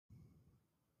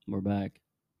We're back.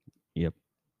 Yep.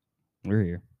 We're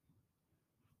here.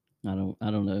 I don't know.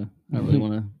 I don't really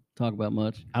want to talk about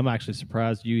much. I'm actually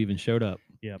surprised you even showed up.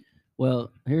 Yep.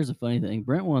 Well, here's the funny thing.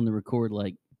 Brent wanted to record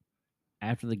like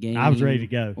after the game. I was ready to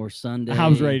go. Or Sunday. I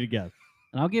was ready to go.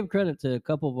 And I'll give credit to a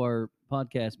couple of our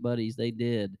podcast buddies. They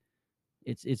did.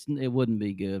 It wouldn't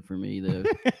be good for me though.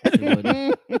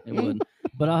 It wouldn't.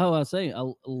 But how I say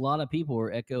a lot of people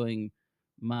were echoing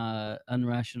my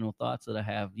irrational thoughts that I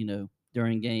have,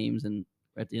 during games and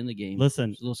at the end of the game.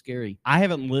 Listen, It's a little scary. I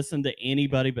haven't listened to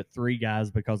anybody but 3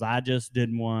 guys because I just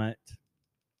didn't want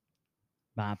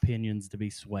my opinions to be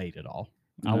swayed at all.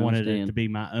 I wanted it to be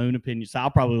my own opinion. So I'll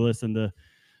probably listen to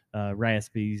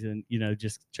Raspies and,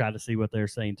 just try to see what they're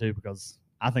saying too, because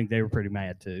I think they were pretty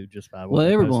mad too, just by what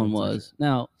Well, everyone was.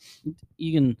 Now,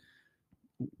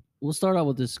 we'll start out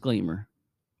with a disclaimer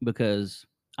because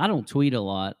I don't tweet a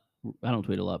lot. I don't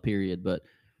tweet a lot, period, but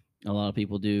a lot of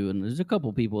people do. And there's a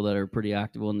couple people that are pretty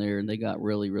active on there, and they got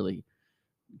really, really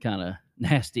kind of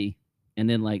nasty. And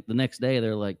then, like, the next day,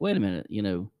 they're like, wait a minute,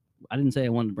 I didn't say I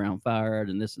wanted Brown fired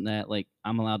and this and that. Like,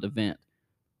 I'm allowed to vent.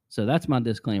 So that's my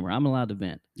disclaimer. I'm allowed to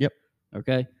vent. Yep.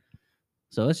 Okay?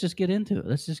 So let's just get into it.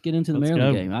 Let's just get into the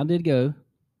Maryland game. I did go.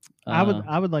 I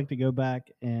would like to go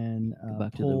back and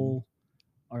back to pull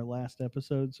our last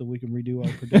episode so we can redo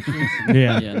our predictions.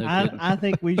 Yeah. No I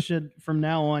think we should from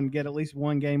now on get at least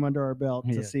one game under our belt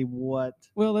to see what.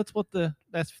 Well, that's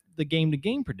the game to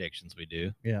game predictions we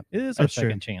do. Yeah. It is our That's true.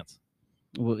 second chance.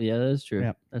 Well, yeah, that's true.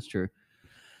 Yep. That's true.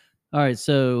 All right.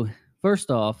 So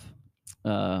first off,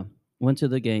 went to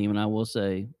the game, and I will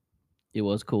say it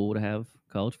was cool to have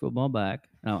college football back.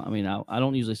 Now, I mean, I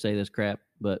don't usually say this crap,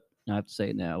 but I have to say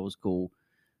it now. It was cool.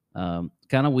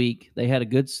 Kind of weak. They had a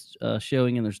good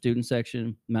showing in their student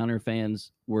section. Mountaineer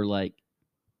fans were like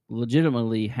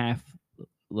legitimately half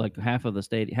of the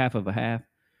stadium, half of a half.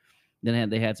 Then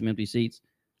they had some empty seats.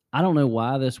 I don't know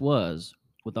why this was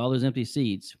with all those empty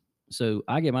seats. So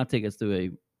I get my tickets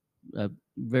through a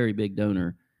very big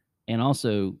donor, and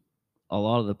also a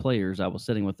lot of the players I was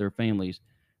sitting with their families.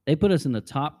 They put us in the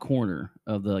top corner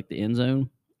of the end zone.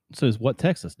 So is what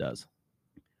Texas does.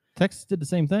 Texas did the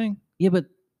same thing. Yeah, but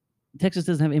Texas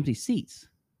doesn't have empty seats.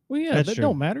 Well, yeah, That's that true.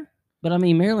 don't matter. But I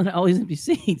mean, Maryland had all these empty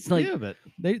seats. Like, Yeah, but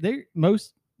they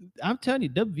most. I'm telling you,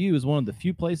 WVU is one of the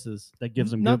few places That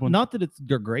gives them not, good ones. not that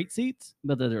they're great seats,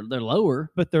 but they're lower.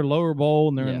 but they're lower bowl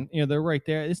and they're Yeah. they're right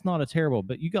there. It's not a terrible,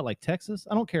 but you got like Texas.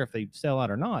 I don't care if they sell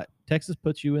out or not. Texas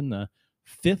puts you in the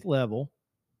 5th level,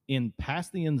 in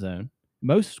past the end zone.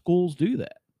 Most schools do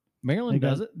that. Maryland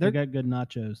does it. They got good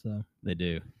nachos though. They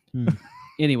do.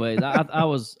 Anyways, I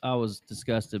was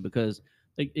disgusted because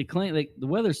it claimed the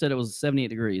weather said it was 78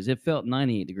 degrees. It felt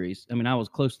 98 degrees. I mean, I was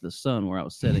close to the sun where I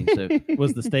was sitting. So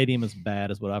Was the stadium as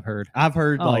bad as what I've heard? I've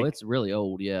heard it's really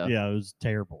old. Yeah. yeah, it was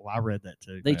terrible. I read that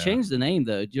too. They changed the name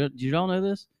though. Did you all know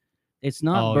this? It's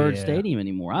not Oh, Bird yeah. Stadium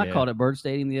anymore. I Yeah. called it Bird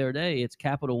Stadium the other day. It's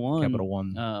Capital One. Capital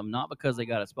One. Not because they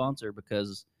got a sponsor,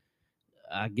 because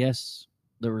I guess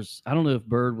there was. I don't know if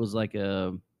Bird was like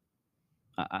a.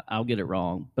 I'll get it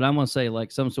wrong, but I'm gonna say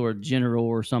like some sort of general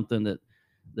or something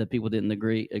that people didn't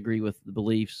agree with the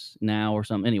beliefs now or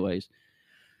something. Anyways,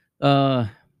 getting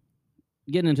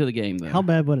into the game though. How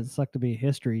bad would it suck to be a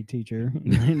history teacher?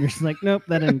 And you're just like, nope,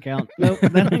 that didn't count. Nope,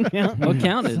 that didn't count. Well, it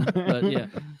counted, but yeah.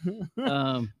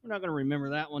 We're not gonna remember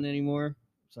that one anymore.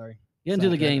 Sorry. Get into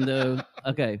the Sorry. game, though.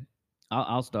 Okay,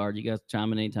 I'll start. You guys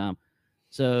chime in anytime.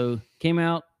 So, came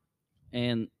out,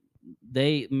 and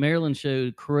Maryland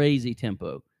showed crazy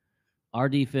tempo. Our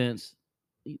defense,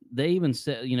 they even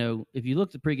said, if you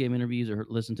looked at pregame interviews or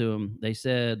listened to them, they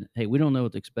said, hey, we don't know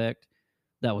what to expect.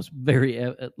 That was very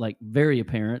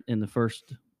apparent in the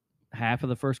first half of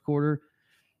the first quarter.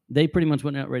 They pretty much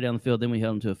went out right down the field. Then we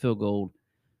held them to a field goal.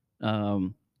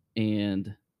 And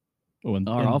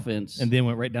our offense. And then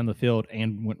went right down the field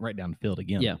and went right down the field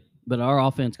again. Yeah, but our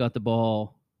offense got the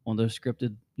ball on those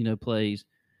scripted, plays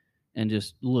and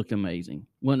just looked amazing.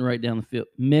 Went right down the field,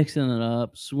 mixing it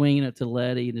up, swinging it to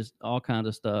Letty, just all kinds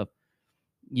of stuff.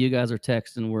 You guys are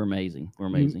texting. We're amazing. We're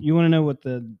amazing. You want to know what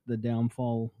the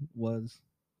downfall was?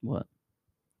 What?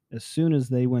 As soon as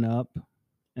they went up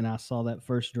and I saw that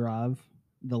first drive,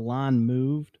 the line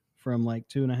moved from like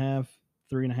 2.5,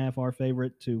 3.5 our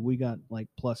favorite to we got like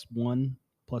 +1,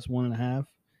 +1.5.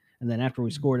 And then after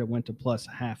we scored, it went to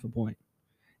 +0.5 point.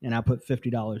 And I put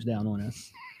 $50 down on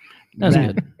us. That's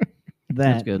good.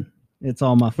 That's That good. It's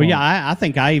all my fault. But yeah, I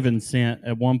think I even sent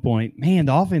at one point, man,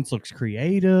 the offense looks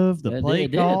creative. The It play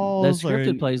did. calls. The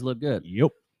scripted plays look good.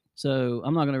 Yep. So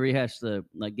I'm not going to rehash the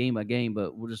game by game,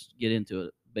 but we'll just get into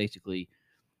it. Basically,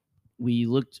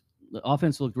 the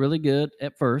offense looked really good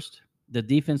at first. The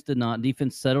defense did not.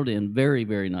 Defense settled in very,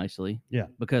 very nicely. Yeah.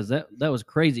 Because that was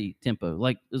crazy tempo,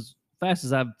 like as fast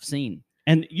as I've seen.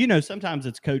 And, sometimes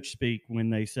it's coach speak when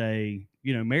they say,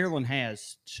 Maryland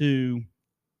has 2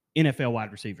 NFL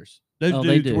wide receivers. Those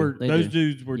dudes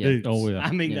were dudes. Oh, yeah.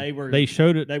 I mean, Yeah. They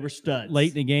showed it they were studs. late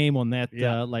in the game on that,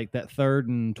 Yeah. like that 3rd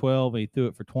and 12, and he threw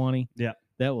it for 20. Yeah.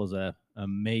 That was a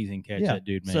amazing catch, Yeah. that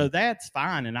dude, man. So that's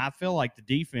fine. And I feel like the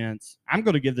defense, I'm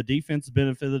going to give the defense the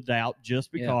benefit of the doubt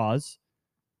just because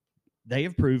they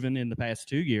have proven in the past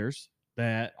 2 years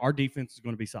that our defense is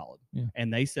going to be solid. Yeah.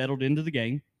 And they settled into the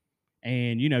game.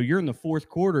 And, you're in the 4th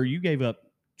quarter. You gave up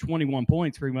 21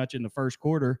 points pretty much in the 1st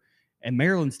quarter, and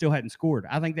Maryland still hadn't scored.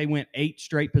 I think they went 8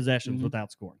 straight possessions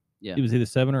without scoring. Yeah. It was either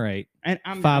 7 or 8, And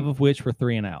 5 of which were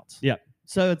 3 and outs. Yeah.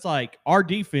 So it's like our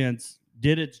defense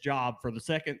did its job for the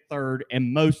 2nd, 3rd,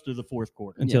 and most of the 4th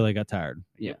quarter. Until they got tired.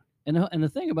 And the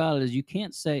thing about it is you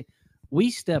can't say we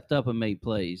stepped up and made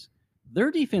plays. Their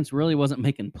defense really wasn't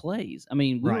making plays. I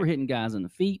mean, we were hitting guys in the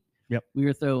feet. Yep. We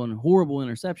were throwing horrible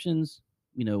interceptions.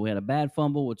 We had a bad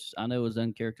fumble, which I know is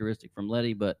uncharacteristic from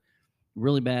Letty, but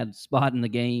really bad spot in the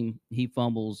game. He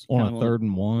fumbles On a 3rd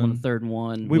and 1. On a 3rd and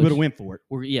 1. We would have went for it.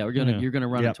 You're gonna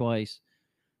run Yep. it twice.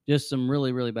 Just some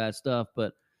really, really bad stuff.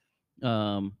 But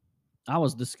I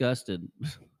was disgusted.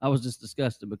 I was just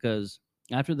disgusted because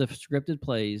after the scripted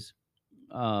plays,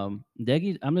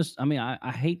 Deggy,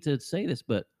 I hate to say this,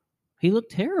 but he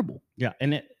looked terrible. Yeah.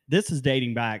 And this is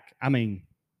dating back, to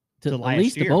At last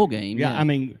least year. the bowl game. Yeah.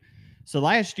 So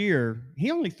last year, he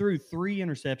only threw 3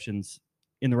 interceptions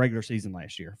in the regular season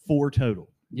last year, 4 total.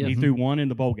 Yeah. He threw 1 in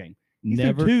the bowl game. He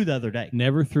Never threw 2 the other day.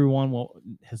 Never threw one.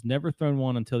 Has never thrown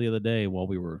one until the other day while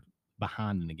we were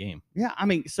behind in the game. Yeah,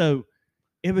 so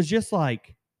it was just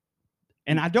like,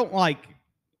 and I don't like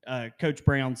Coach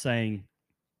Brown saying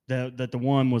that the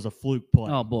one was a fluke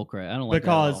play. Oh, bullcrap! I don't like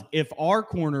because that if our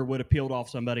corner would have peeled off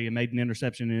somebody and made an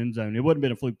interception in the end zone, it wouldn't have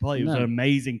been a fluke play. It was No. an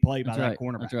amazing play by That's that right.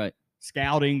 cornerback. That's right.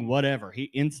 Scouting, whatever. He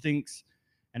instincts,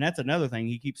 and that's another thing.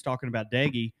 He keeps talking about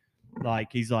Deggy,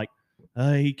 like he's like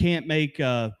he can't make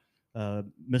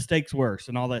mistakes worse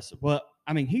and all that stuff. Well,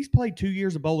 he's played 2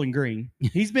 years of Bowling Green.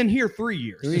 He's been here 3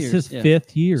 years. 3 This years, is his yeah.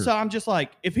 5th year. So I'm just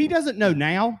like, if he doesn't know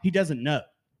now, he doesn't know.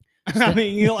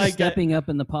 Stepping up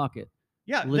in the pocket.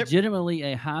 yeah, Legitimately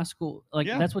a high school,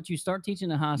 Yeah. that's what you start teaching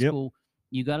in high Yep. school.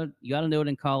 You gotta know it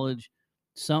in college.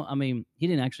 He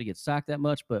didn't actually get sacked that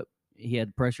much, but he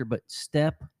had pressure. But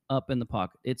step up in the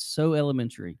pocket. It's so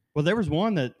elementary. Well, there was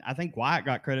one that I think Wyatt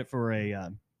got credit for a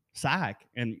sack,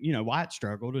 and Wyatt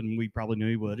struggled, and we probably knew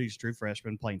he would. He's a true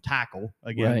freshman playing tackle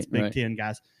against Big Ten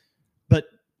guys. But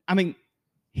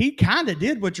he kind of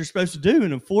did what you're supposed to do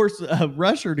and force a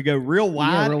rusher to go real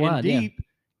wide and deep.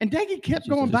 And Deggy kept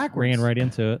going Just backwards. ran right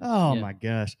into it. Oh Yeah. my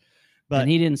gosh! But And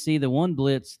he didn't see the one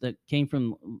blitz that came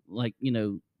from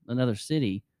another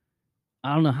city.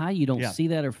 I don't know how you don't Yeah. see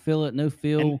that or feel it. No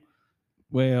feel. And-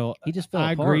 Well, He just fell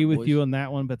I apart, agree with boys. you on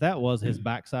that one, but that was his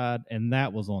backside, and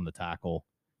that was on the tackle.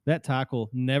 That tackle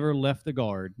never left the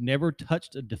guard, never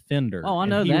touched a defender. Oh, I and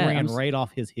know he that. ran I'm s- right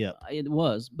off his hip. It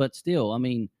was, but still,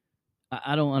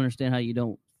 I don't understand how you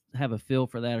don't have a feel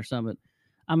for that or something.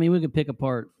 We could pick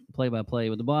apart play by play,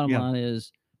 but the bottom Yeah. line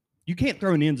is, you can't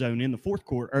throw an end zone in the 4th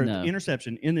quarter or No. the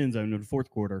interception in the end zone in the 4th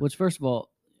quarter. which first of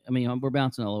all, we're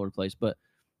bouncing all over the place, but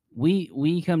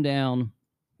we come down,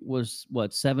 was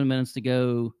 7 minutes to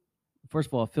go. First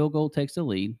of all, a field goal takes the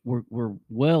lead. We're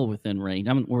well within range.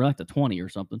 We're like the 20 or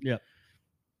something. Yeah.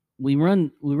 We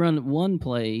run one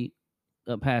play,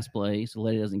 a pass play, so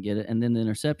Letty doesn't get it, and then the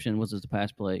interception was just a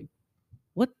pass play.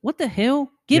 What the hell?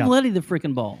 Give Yeah. Letty the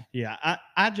freaking ball. Yeah,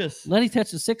 I just Letty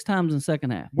touched it 6 times in the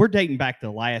second half. we're dating back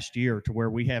to last year to where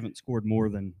we haven't scored more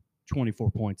than 24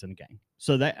 points in a game.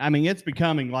 So that it's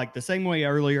becoming like the same way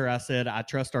earlier I said I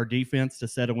trust our defense to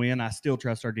set a win. I still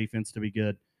trust our defense to be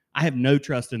good. I have no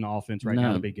trust in the offense right now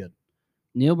to None. be good.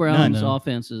 Neil Brown's None.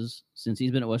 offenses, since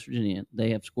he's been at West Virginia, they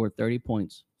have scored 30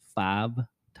 points 5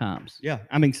 times. Yeah,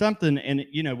 something, and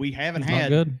we haven't It's not had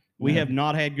good. we No. have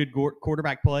not had good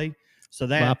quarterback play. So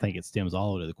that Well, I think it stems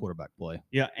all to the quarterback play.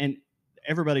 yeah, and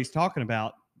everybody's talking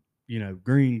about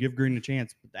Green, give Green a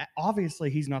chance. But that, obviously,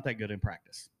 he's not that good in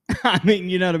practice.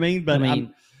 You know what I mean? But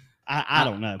I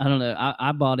don't know. I don't know.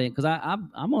 I bought in because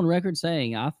I'm on record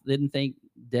saying I didn't think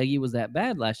Deggy was that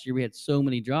bad last year. We had so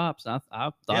many drops. I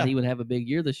thought Yeah. he would have a big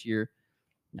year this year.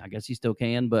 I guess he still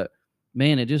can, but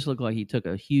man, it just looked like he took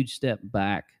a huge step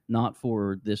back, not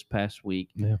forward this past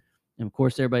week. Yeah. And of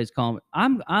course, everybody's calling.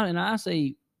 I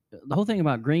say the whole thing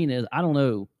about Green is I don't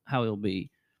know how he'll be,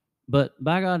 but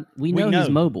by God, we know he's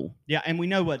mobile. Yeah, and we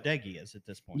know what Deggy is at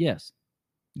this point. Yes.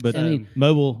 But I mean,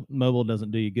 mobile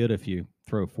doesn't do you good if you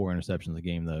throw 4 interceptions a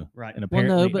game, though. Right. And Well,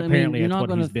 apparently, no, but I mean, apparently you're that's not what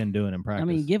gonna he's been doing in practice. I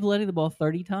mean, give Letty the ball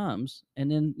 30 times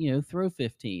and then, throw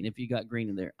 15 if you got Green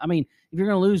in there. I mean, if you're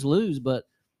going to lose, but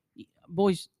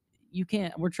boys, you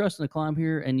can't. We're trusting the climb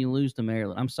here and you lose to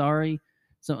Maryland. I'm sorry.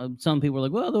 Some people are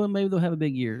like, well, maybe they'll have a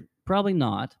big year. Probably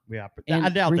not. Yeah, And I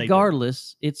doubt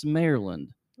regardless, it's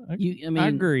Maryland. I mean, I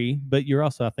agree, but you're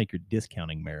also, I think you're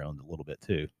discounting Maryland a little bit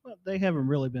too. Well, they haven't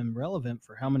really been relevant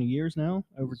for how many years now?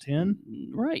 Over 10?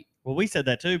 Right. Well, we said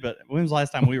that too, but when was the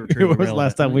last time we were truly It was relevant?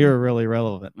 last time we were really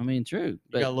relevant. I mean, true. You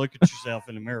But, got to look at yourself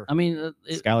in the mirror. I mean,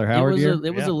 Skylar Howard year?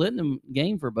 it was Yeah. a litmus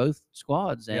game for both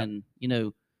squads. Yeah. And,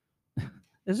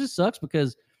 this just sucks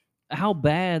because how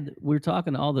bad we're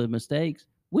talking all the mistakes.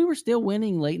 We were still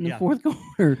winning late in the Yeah. fourth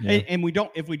quarter. Yeah. And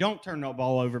if we don't turn the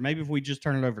ball over, maybe if we just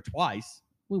turn it over twice,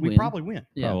 we win. probably win.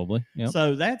 Yeah. Probably. Yep.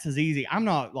 So that's as easy. I'm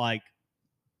not like,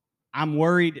 I'm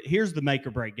worried. Here's the make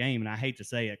or break game, and I hate to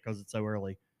say it because it's so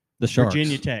early. The Sharks.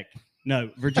 Virginia Tech. No,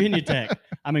 Virginia Tech.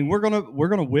 I mean, we're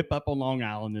gonna whip up on Long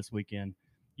Island this weekend.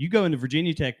 You go into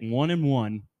Virginia Tech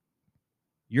 1-1.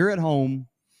 You're at home.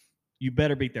 You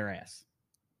better beat their ass.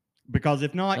 Because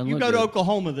if not, Doesn't you look go to good.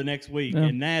 Oklahoma the next week, Yeah.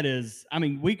 and that is, I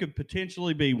mean, we could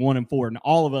potentially be 1-4, and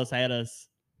all of us had us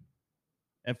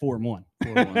at 4-1.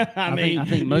 4-1. I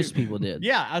think most people did.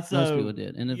 Yeah, so Most people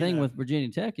did. And the thing yeah. with Virginia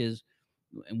Tech is,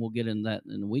 and we'll get into that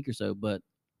in a week or so, but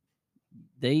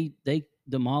they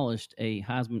demolished a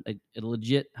Heisman, a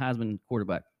legit Heisman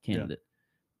quarterback candidate.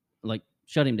 Like,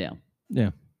 shut him down.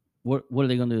 Yeah. What are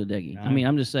they going to do to Deggy? I No. mean,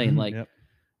 I'm just saying, like, Yep.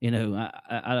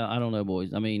 I don't know,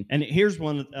 boys. I mean, And here's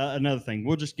another thing.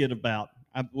 We'll just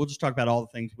talk about all the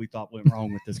things we thought went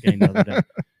wrong with this game the other day,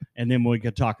 and then we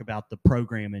could talk about the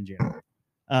program in general.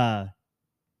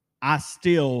 I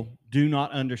still do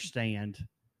not understand.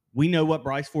 We know what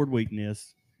Bryce Ford Wheaton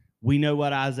is. We know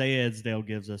what Isaiah Edsdale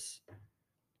gives us.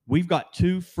 We've got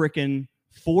 2 freaking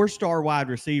 4-star wide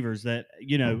receivers that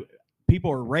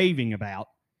people are raving about.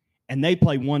 And they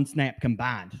play 1 snap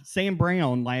combined. Sam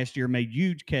Brown last year made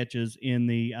huge catches in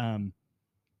the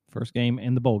First game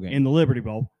in the bowl game. in the Liberty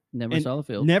Bowl. never And saw the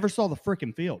field. Never saw the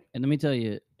freaking field. And let me tell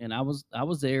you, and I was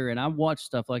there, and I watched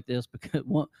stuff like this because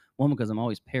because I'm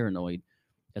always paranoid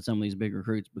at some of these big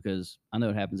recruits because I know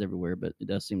it happens everywhere, but it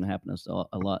does seem to happen to us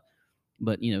a lot.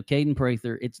 But Caden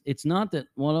Prather, it's not that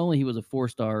not only he was a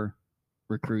 4-star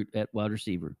recruit at wide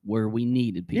receiver where we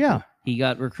needed people. Yeah. He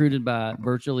got recruited by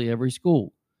virtually every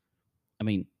school. I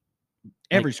mean,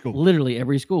 Every school. literally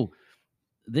every school.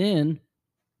 Then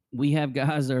we have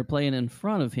guys that are playing in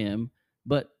front of him,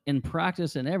 but in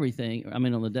practice and everything, I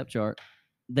mean, on the depth chart,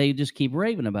 they just keep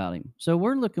raving about him. So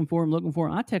we're looking for him.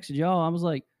 I texted y'all. I was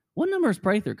like, what number is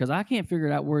Prather? Because I can't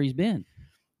figure out where he's been.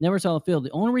 Never saw the field. The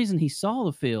only reason he saw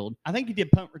the field, I think he did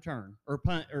punt return or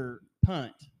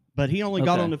punt, but he only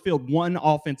got Okay. on the field 1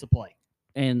 offensive play.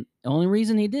 and the only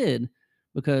reason he did,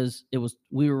 because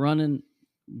we were running,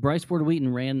 Bryce Ford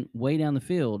Wheaton ran way down the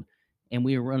field, and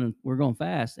we're going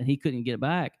fast, and he couldn't get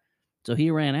back. So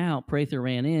he ran out. Prather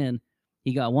ran in.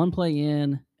 He got 1 play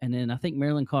in, and then I think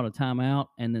Maryland caught a timeout,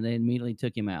 and then they immediately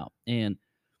took him out. And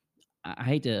I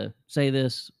hate to say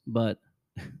this, but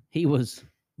he was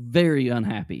very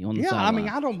unhappy on the sideline. I mean,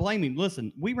 I don't blame him.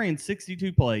 Listen, we ran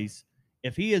 62 plays.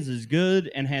 If he is as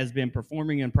good and has been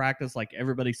performing in practice like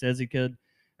everybody says he could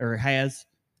or has,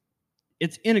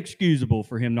 it's inexcusable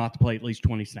for him not to play at least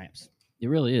 20 snaps. It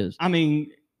really is. I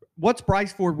mean, what's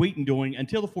Bryce Ford Wheaton doing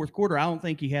until the fourth quarter? I don't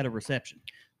think he had a reception.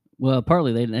 Well,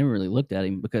 partly they never really looked at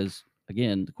him because,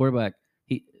 again, the quarterback,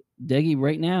 Deggy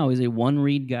right now is a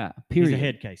 1-read guy. Period. He's a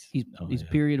head case. He's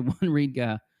period 1-read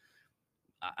guy.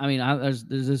 I mean, there's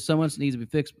just so much that needs to be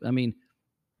fixed. I mean,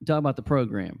 talk about the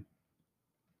program.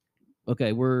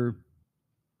 Okay, we're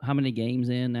how many games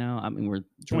in now? I mean, we're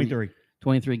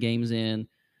 23 games in.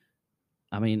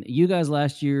 I mean, you guys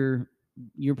last year,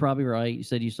 you're probably right. You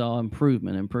said you saw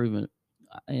improvement.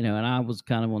 And I was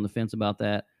kind of on the fence about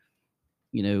that.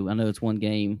 I know it's 1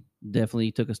 game.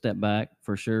 Definitely took a step back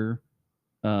for sure.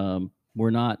 We're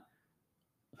not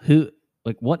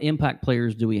what impact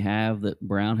players do we have that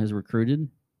Brown has recruited?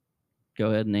 Go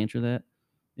ahead and answer that.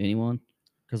 Anyone?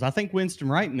 Because I think Winston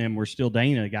Wright and them were still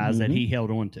Dana guys that he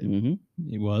held on to. Mm-hmm.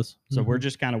 He was. So we're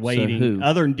just kind of waiting. who?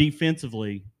 Other than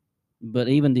defensively, But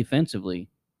even defensively,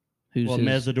 who's his?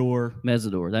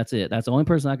 Mesidor. That's it. That's the only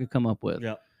person I could come up with.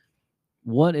 Yeah.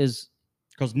 What is?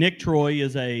 Because Nick Troy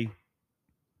is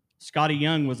Scotty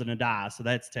Young was an Adai, so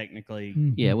that's technically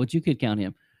Yeah, what you could count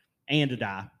him. and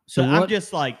Adai. So So I'm what-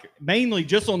 just mainly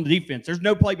just on the defense. There's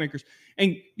no playmakers.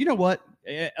 And you know what?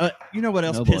 You know what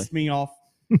else Oh, boy. pissed me off?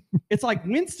 It's like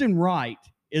Winston Wright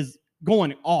is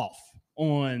going off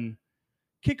on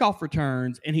kickoff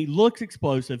returns, and he looks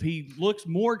explosive. He looks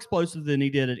more explosive than he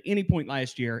did at any point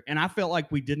last year, and I felt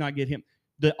like we did not get him.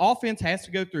 The offense has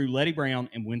to go through Letty Brown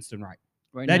and Winston Wright.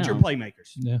 That's your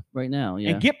playmakers. Yeah. Right now,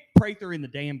 yeah. And get Prather in the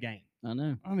damn game. I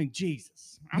know. I mean,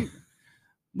 Jesus.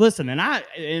 Listen, and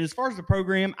as far as the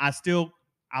program, I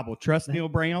will trust Neil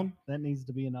Brown. That needs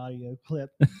to be an audio clip.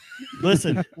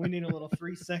 Listen, We need a little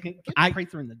 3-second. Get I-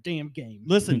 Prather in the damn game.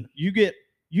 listen, you get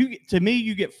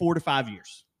 4 to 5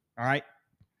 years. All right.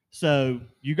 So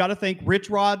you got to think Rich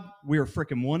Rod, we were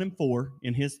freaking 1-4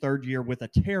 in his third year with a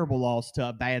terrible loss to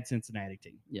a bad Cincinnati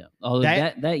team. Yeah. Although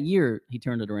that year he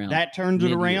turned it around. That turned it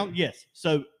Mid-year. around. Yes.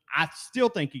 So I still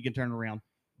think he can turn it around.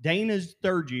 Dana's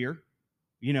third year,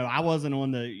 I wasn't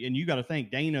on and you got to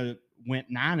think Dana went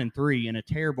 9-3 in a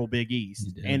terrible Big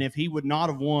East. And if he would not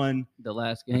have won the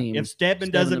last game, if Stedman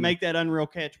doesn't make that unreal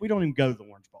catch, we don't even go to the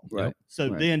Orange Bowl. Right. So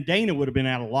Right. then Dana would have been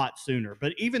out a lot sooner.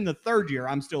 But even the third year,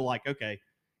 I'm still like, okay,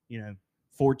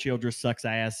 Ford Childress sucks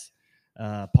ass.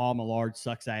 Paul Millard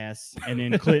sucks ass. And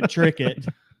then Clint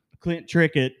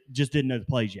Trickett just didn't know the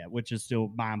plays yet, which is still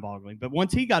mind-boggling. But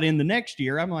once he got in the next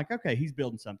year, I'm like, okay, he's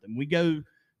building something. We go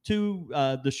to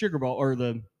the Sugar Bowl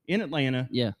in Atlanta.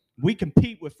 Yeah. We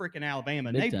compete with freaking Alabama,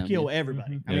 and Big they time, kill yeah.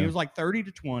 everybody. Mhm. I mean, it was like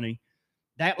 30-20.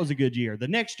 That was a good year. The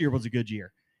next year was a good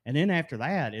year. And then after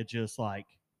that, it just like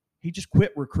he just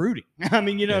quit recruiting. I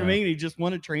mean, you know what I mean? He just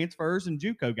wanted transfers and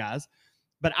JUCO guys.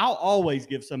 But I'll always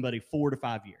give somebody 4 to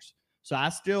 5 years. So I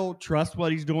still trust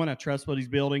what he's doing. I trust what he's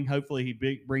building. Hopefully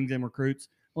he brings in recruits.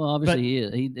 well, obviously he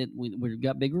is. We've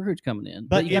got big recruits coming in.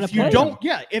 But you gotta if you play don't,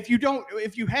 them.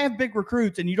 if you have big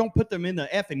recruits and you don't put them in the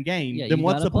effing game, Yeah, then you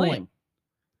what's gotta the play point? 'em.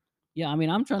 Yeah, I mean,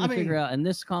 I'm trying to I figure mean- out, and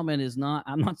this comment is not.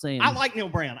 I'm not saying. I like Neil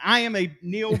Brown. I am a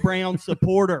Neil Brown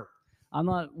supporter. I'm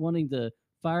not wanting to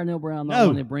fire Neil Brown. I'm No. not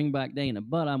wanting to bring back Dana.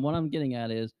 But what I'm getting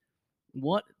at is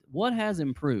what has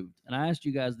improved. And I asked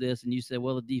you guys this, and you said,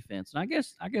 well, the defense. And I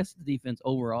guess the defense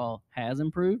overall has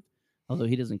improved, although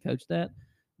he doesn't coach that.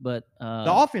 But The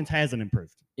offense hasn't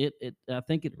improved. I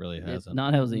think it really it's hasn't.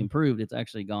 not has improved. It's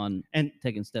actually gone And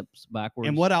taking steps backwards.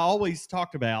 And what I always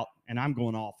talked about, and I'm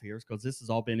going off here because this has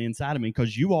all been inside of me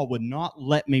because you all would not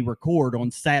let me record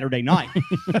on Saturday night.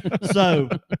 So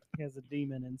He has a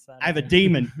demon inside. I have a of him.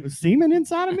 demon. A semen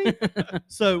inside of me?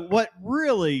 So what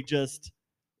really just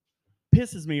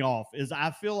pisses me off is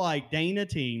I feel like Dana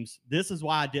teams, this is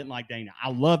why I didn't like Dana. I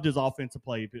loved his offensive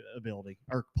play ability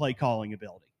or play calling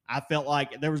ability. I felt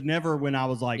like there was never when I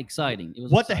was like, exciting. It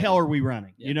was what the exciting. hell are we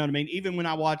running? Yeah. You know what I mean? Even when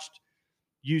I watched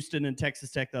Houston and Texas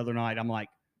Tech the other night, I'm like,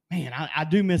 man, I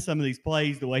do miss some of these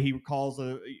plays, the way he calls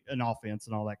an offense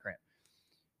and all that crap.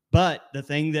 But the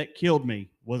thing that killed me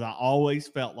was I always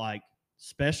felt like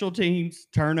special teams,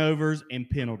 turnovers, and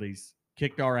penalties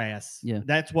kicked our ass. Yeah.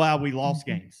 That's why we lost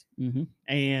games. Mhm.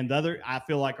 And I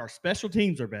feel like our special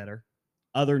teams are better,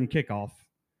 other than kickoff.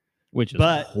 Which is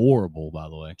But- horrible, by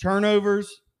the way. Turnovers,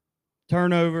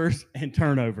 and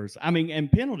turnovers. I mean, and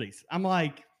penalties. I'm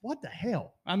like, what the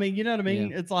hell? I mean, you know what I mean?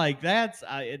 Yeah. It's like that's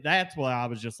why I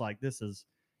was just like, this is,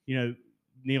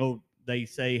 Neil. They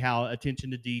say how attention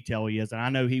to detail he is, and I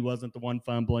know he wasn't the one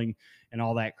fumbling and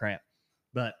all that crap,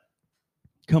 but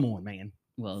come on, man.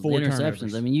 Well, 4 the interceptions.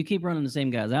 turnovers. I mean, you keep running the same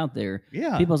guys out there.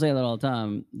 Yeah, People say that all the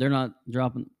time. They're not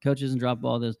dropping. Coaches and drop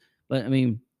all this, but I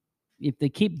mean, if they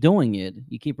keep doing it,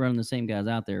 you keep running the same guys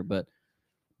out there. But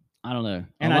I don't know.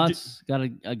 And A I lot's got to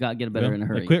get better Well, in a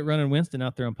they hurry. quit running Winston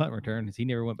out there on punt return because he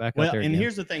never went back out well, there. and again.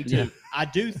 here's the thing too. Yeah. I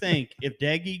do think if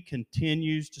Deggy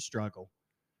continues to struggle,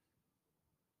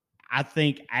 I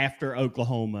think after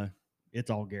Oklahoma, it's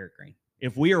all Garrett Green.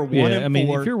 If we are 1 and I mean,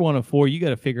 4, if you're 1 of 4, you got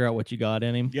to figure out what you got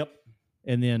in him, yep.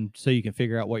 and then so you can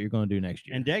figure out what you're going to do next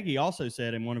year. And Deggy also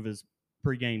said in one of his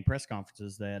pregame press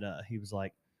conferences that he was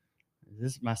like,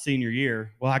 "This is my senior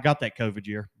year. Well, I got that COVID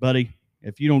year, buddy.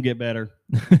 If you don't get better,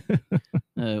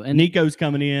 And and Nico's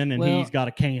coming in and Well, he's got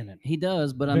a cannon. he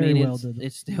does, but I Very mean, well did.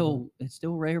 it's still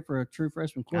rare for a true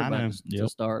freshman quarterback to Yep.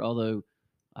 start. Although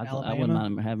I wouldn't Alabama? mind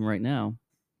him having right now.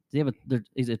 Does he have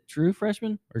is it true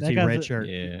freshman? Or is That he guy's red a- shirt?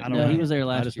 Yeah. I don't No, know. he was there I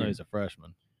last just know year. he's a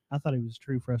freshman. I thought he was a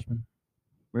true freshman.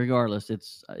 Regardless,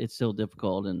 it's still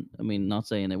difficult, and I mean, not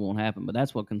saying it won't happen, but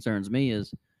that's what concerns me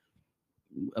is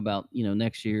about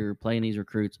next year playing these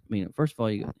recruits. I mean, first of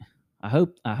all, I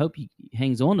hope he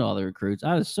hangs on to all the recruits.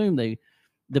 I assume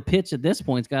the pitch at this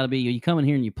point's got to be you come in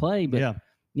here and you play, but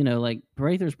Yeah. like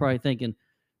Prather's probably thinking.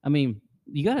 I mean,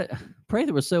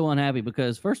 Prather was so unhappy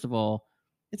because first of all,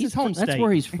 It's his home that's state.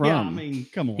 where he's Yeah, I from. mean,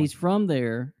 come on. he's from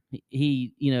there.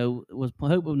 He was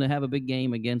hoping to have a big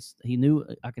game against.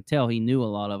 I could tell he knew a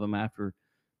lot of them after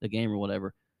the game or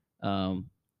whatever.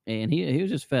 and he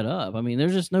was just fed up. I mean,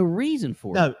 there's just no reason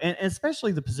for it. No, and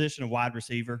especially the position of wide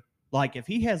receiver. Like if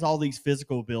he has all these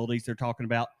physical abilities they're talking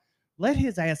about, let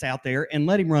his ass out there and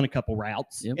let him run a couple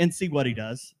routes and see what he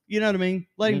does. You know what I mean?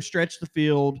 Let him stretch the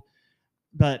field.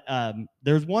 But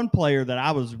there's one player that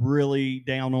I was really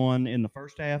down on in the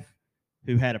first half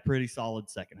who had a pretty solid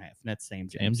second half, and that's Sam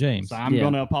James. So I'm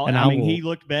going to apologize. I mean, he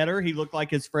looked better. He looked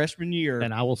like his freshman year.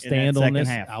 And I will stand on this.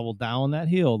 Half. I will die on that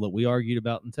hill that we argued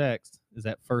about in text. Is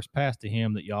that first pass to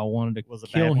him that y'all wanted to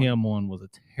kill him on was a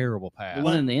terrible pass. The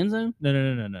one in the end zone?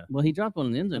 No. Well, he dropped one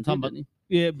in the end zone too, didn't he?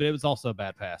 Yeah, but it was also a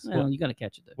bad pass. Well, you got to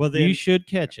catch it though. Well, then, you should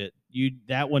catch it.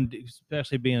 That one,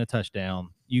 especially being a touchdown,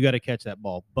 you got to catch that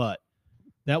ball. But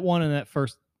that one in that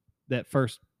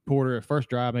first quarter, first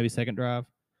drive, maybe second drive,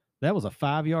 that was a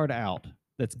 5-yard out.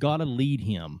 That's got to lead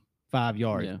him 5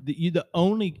 yards. Yeah. The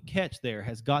only catch there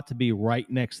has got to be right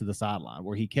next to the sideline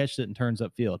where he catches it and turns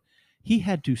upfield. He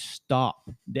had to stop.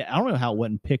 I don't know how it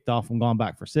wasn't picked off and gone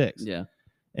back for 6. Yeah.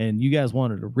 And you guys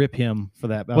wanted to rip him for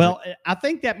that. Well, I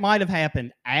think that might have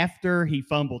happened after he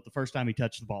fumbled the first time he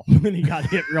touched the ball when he got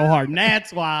hit real hard. And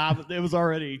that's why it was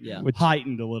already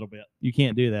heightened a little bit. You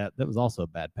can't do that. That was also a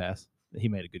bad pass that he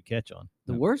made a good catch on.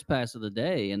 The worst pass of the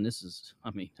day, and this is,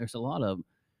 I mean, there's a lot of,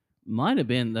 might have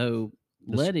been, though,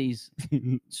 Letty's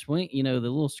swing, the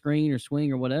little screen or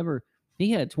swing or whatever.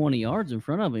 He had 20 yards in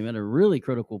front of him at a really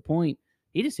critical point.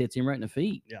 He just hits him right in the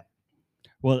feet. Yeah.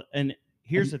 Well, and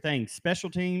here's the thing. Special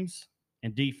teams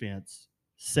and defense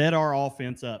set our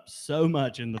offense up so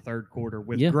much in the third quarter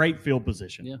with great field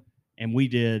position. Yeah. And we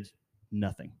did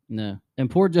nothing. No. And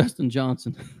poor Justin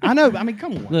Johnson. I know. I mean,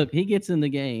 come on. Look, he gets in the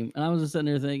game, and I was just sitting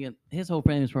there thinking, his whole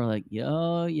family's probably like,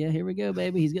 here we go,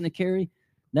 baby. He's going to carry.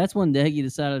 That's when Deggy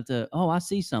decided to, I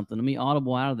see something. Let me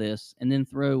audible out of this and then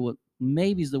throw what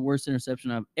maybe is the worst interception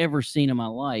I've ever seen in my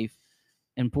life.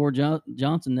 And poor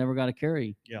Johnson never got a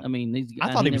carry. Yeah. I mean,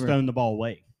 I thought he was throwing the ball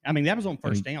away. I mean, that was on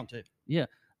first down, too. Yeah.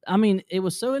 I mean, it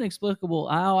was so inexplicable.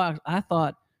 I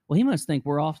thought, well, he must think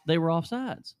they were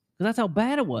offsides because that's how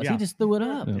bad it was. Yeah. He just threw it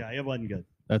up. Yeah, it wasn't good.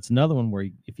 That's another one where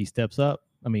if he steps up,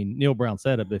 I mean, Neil Brown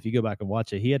said it, but if you go back and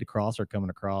watch it, he had a crosser coming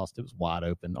across. It was wide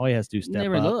open. All he has to do is step up.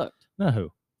 Never looked. No.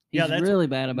 He's really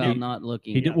bad about not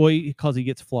looking. He did, well, because he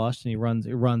gets flushed and he runs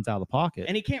out of the pocket.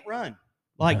 And he can't run.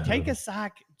 Like, take a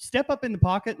sack, step up in the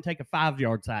pocket and take a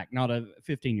 5-yard sack, not a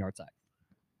 15-yard sack.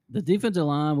 The defensive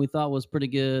line we thought was pretty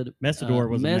good. Messidor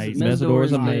was amazing. Messidor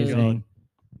was amazing.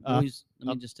 Let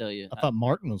me just tell you. I thought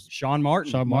Sean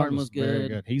Martin was good. Very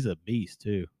good. He's a beast,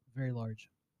 too. Very large.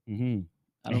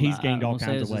 Mm-hmm. He's gained all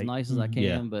kinds of weight. As nice as I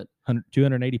can, but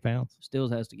 280 pounds. Still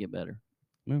has to get better.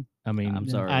 I mean, I'm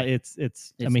sorry.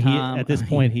 It's I mean, at this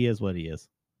point, he is what he is.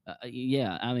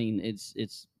 Yeah, I mean,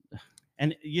 it's.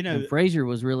 And, and Frazier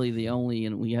was really the only,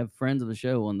 and we have friends of the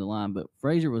show on the line, but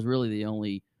Frazier was really the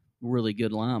only really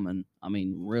good lineman. I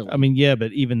mean, really. I mean, yeah,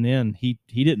 but even then, he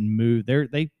didn't move.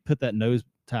 They put that nose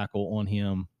tackle on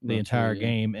him the entire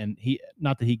game, and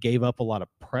not that he gave up a lot of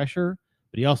pressure,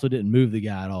 but he also didn't move the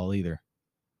guy at all either.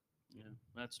 Yeah,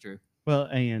 that's true. Well,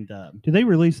 and did they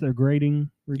release their grading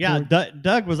report? Yeah,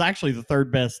 Doug was actually the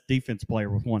third best defense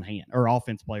player with one hand, or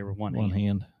offense player with one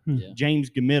hand. Yeah.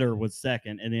 James Gamitter was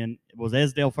second, and then was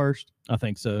Esdale first? I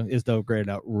think so. Esdale graded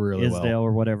out really well. Esdale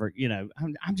or whatever.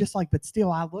 I'm just like, but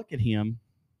still, I look at him,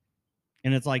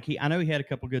 and it's like I know he had a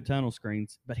couple good tunnel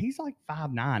screens, but he's like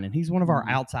 5'9", and he's one of our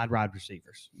outside wide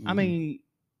receivers. Mm-hmm. I mean,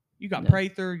 you got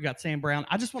Prather, you got Sam Brown.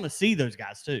 I just want to see those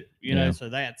guys too. You know, so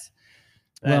that's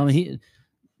well, I mean,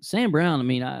 Sam Brown, I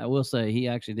mean, I will say he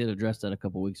actually did address that a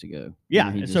couple weeks ago.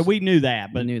 Yeah, so we knew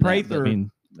that. But Prather, I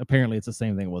mean, apparently it's the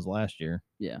same thing it was last year.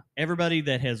 Yeah. Everybody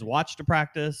that has watched a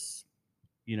practice,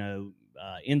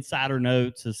 insider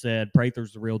notes has said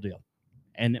Prather's the real deal.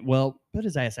 And, well, put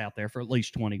his ass out there for at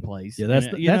least 20 plays. Yeah, that's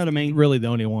know what I mean? Really the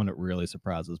only one that really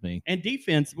surprises me. And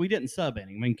defense, we didn't sub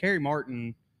any. I mean, Kerry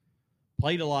Martin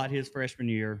played a lot his freshman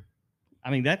year. I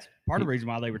mean, that's part of the reason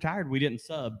why they retired. We didn't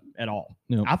sub at all.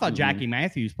 No. I thought Jackie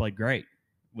Matthews played great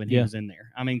when he was in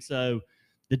there. I mean, so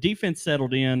the defense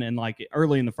settled in, and like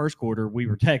early in the first quarter, we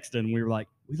were texting. We were like,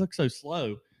 we look so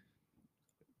slow.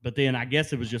 But then I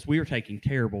guess it was just we were taking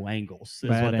terrible angles, is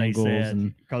Bad what they angles,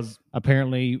 said. Because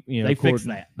apparently, they fixed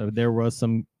that. There was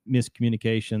some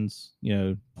miscommunications.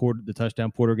 The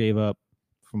touchdown Porter gave up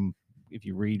from, if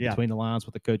you read between the lines,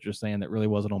 what the coach was saying, that really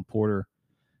wasn't on Porter.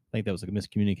 I think that was like a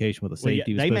miscommunication with the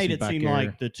safety. They made it seem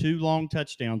like the 2 long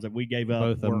touchdowns that we gave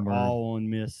up were all on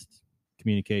missed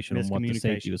communication on what the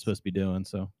safety was supposed to be doing.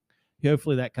 So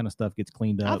hopefully that kind of stuff gets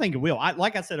cleaned up. I think it will.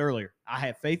 Like I said earlier, I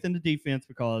have faith in the defense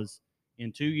because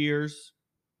in 2 years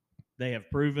they have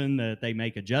proven that they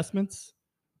make adjustments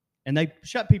and they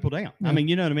shut people down. I mean,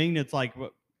 you know what I mean? It's like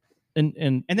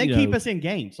and they you keep know, us in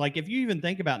games. Like if you even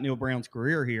think about Neil Brown's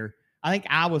career here, I think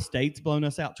Iowa State's blown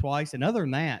us out twice, and other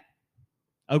than that,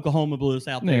 Oklahoma blew us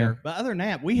out there. But other than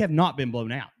that, we have not been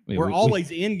blown out. We're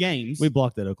always in games. We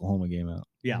blocked that Oklahoma game out.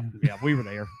 Yeah, we were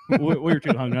there. we were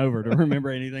too hungover to remember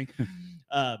anything.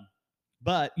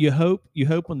 But you hope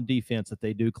on the defense that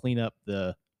they do clean up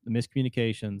the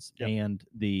miscommunications and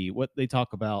what they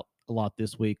talk about a lot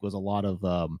this week was a lot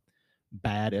of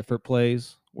bad effort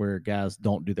plays where guys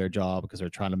don't do their job because they're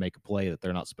trying to make a play that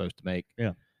they're not supposed to make.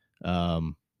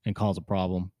 And cause a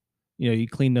problem. You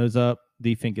clean those up,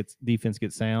 defense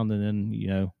gets sound, and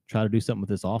then try to do something with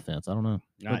this offense. I don't know.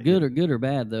 But good or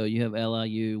bad though, you have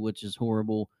LIU, which is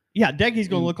horrible. Yeah, Deggy's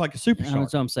going to look like a superstar.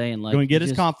 That's what I'm saying. Like, going to get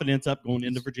his confidence up going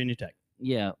into Virginia Tech.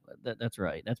 Yeah, that's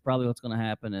right. That's probably what's going to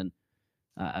happen, and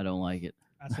I don't like it.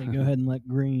 I say go ahead and let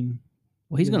Green.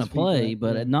 Well, he's going to play,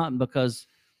 but not because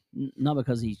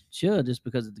he should, just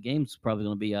because the game's probably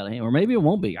going to be out of hand, or maybe it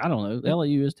won't be. I don't know.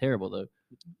 LIU is terrible though.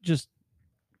 Just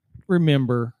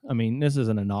remember, I mean, this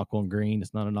isn't a knock on Green.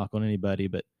 It's not a knock on anybody,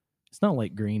 but it's not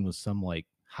like Green was some like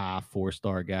high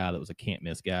 4-star guy that was a can't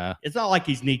miss guy. It's not like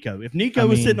he's Nico. If Nico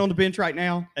was sitting on the bench right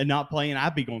now and not playing,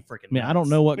 I'd be going freaking. I mean, I don't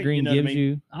know what Green gives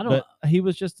you. I don't. But he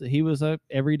was a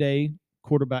everyday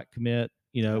quarterback commit.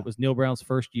 It was Neil Brown's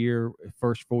first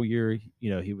full year.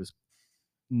 He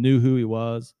knew who he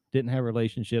was. Didn't have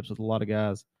relationships with a lot of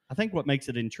guys. I think what makes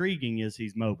it intriguing is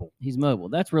he's mobile. He's mobile.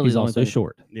 That's really he's the only also thing.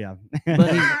 short. Yeah,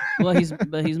 but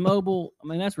he's mobile. I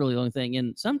mean, that's really the only thing.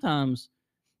 And sometimes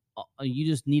you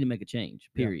just need to make a change.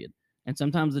 Period. Yeah. And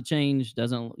sometimes the change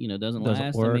doesn't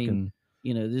last. Work. I mean,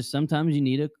 just sometimes you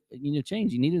need a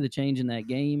change. You needed a change in that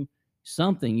game.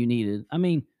 Something you needed. I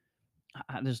mean,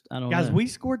 I don't know. Guys, we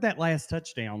scored that last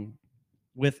touchdown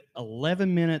with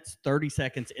 11 minutes 30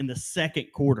 seconds in the second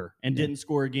quarter and didn't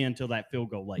score again until that field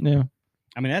goal late. Yeah.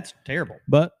 I mean, that's terrible.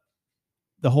 But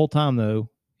the whole time though,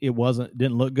 it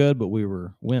didn't look good, but we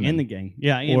were winning in the game.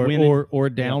 Yeah, or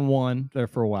down one there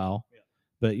for a while. Yeah.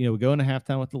 But we go into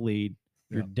halftime with the lead.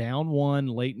 You're down one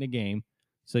late in the game,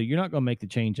 so you're not going to make the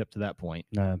change up to that point.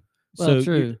 No. Well,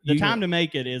 true. The time to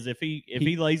make it is if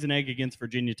he lays an egg against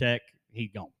Virginia Tech,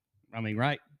 he's gone. I mean,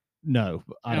 right? No,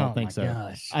 I don't think so.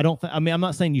 Gosh. I don't. I mean, I'm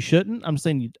not saying you shouldn't. I'm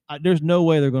saying there's no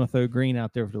way they're going to throw Green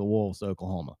out there for the Wolves to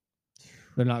Oklahoma.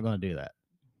 They're not going to do that.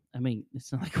 I mean,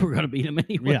 it's not like we're going to beat them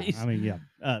anyways. Yeah, I mean,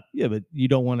 yeah, but you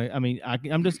don't want to. I mean,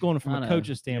 I'm just going from a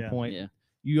coach's standpoint. Yeah.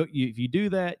 You if you do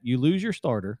that, you lose your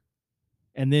starter,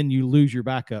 and then you lose your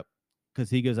backup because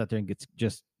he goes out there and gets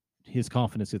his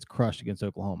confidence gets crushed against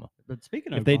Oklahoma. But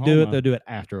speaking of if they do it, they'll do it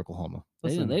after Oklahoma.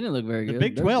 They didn't look very good. The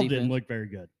Big 12 didn't look very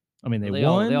good. I mean, they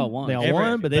all won. They all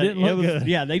won, but they didn't look good.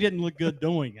 Yeah, they didn't look good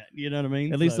doing it. You know what I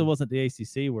mean? At least it wasn't the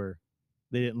ACC where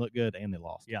they didn't look good and they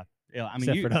lost. Yeah. Yeah, I mean,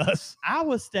 except for us.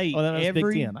 Iowa State. Oh, that was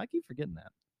Big Ten. I keep forgetting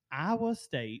that. Iowa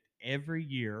State every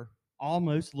year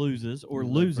almost loses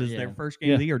their first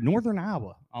game of the year. Northern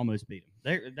Iowa almost beat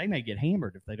them. They may get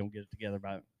hammered if they don't get it together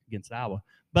against Iowa.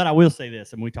 But I will say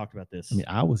this, and we talked about this. I mean,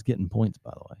 Iowa's getting points,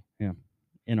 by the way. Yeah.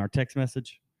 In our text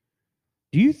message.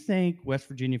 Do you think West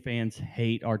Virginia fans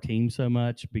hate our team so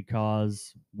much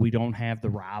because we don't have the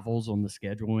rivals on the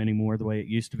schedule anymore the way it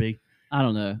used to be? I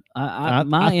don't know.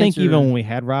 I think even when we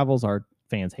had rivals, our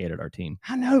fans hated our team.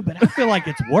 I know, but I feel like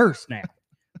it's worse now.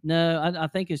 No, I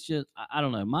think it's just I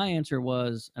don't know. My answer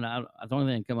was, and the only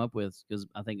thing I can come up with, because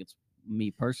I think it's me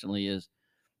personally, is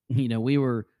we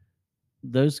were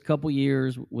those couple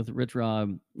years with Rich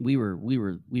Rod, we were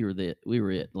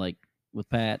it. Like with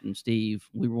Pat and Steve,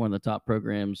 we were one of the top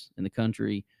programs in the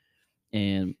country,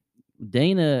 and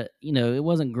Dana, it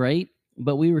wasn't great,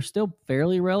 but we were still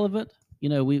fairly relevant.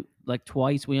 We like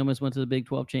twice we almost went to the Big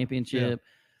 12 championship.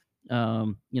 Yeah.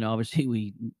 Obviously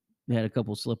we had a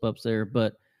couple slip ups there,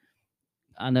 but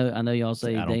I know y'all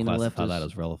say Dana left us. That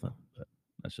as relevant, but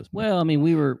that's just well, I mean,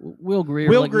 we were Will Greer.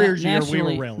 Will Greer's year, we were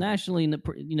relevant. Nationally,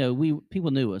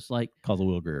 people knew us like because of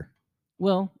Will Greer.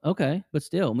 Well, okay, but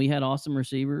still, we had awesome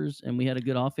receivers and we had a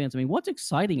good offense. I mean, what's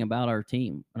exciting about our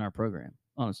team and our program?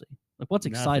 Honestly, like what's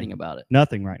exciting about it?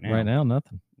 Nothing right now. Right now,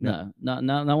 nothing. No,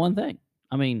 not one thing.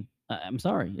 I mean, I'm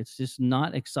sorry, it's just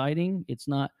not exciting. It's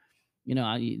not.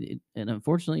 And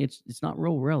unfortunately, it's not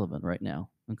real relevant right now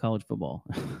in college football.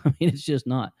 I mean, it's just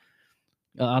not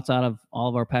outside of all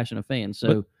of our passionate fans.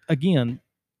 So but again,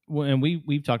 and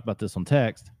we've talked about this on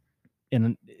text,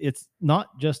 and it's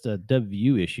not just a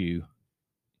WU issue.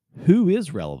 Who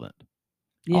is relevant?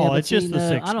 Yeah, it's just the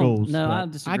six schools. No, I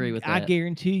disagree with that. I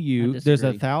guarantee you, there's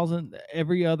 1,000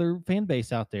 every other fan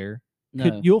base out there.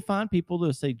 No. You'll find people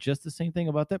that say just the same thing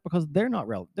about that because they're not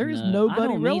relevant. There is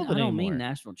nobody relevant anymore. I don't mean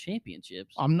national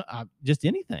championships. I'm not just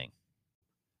anything.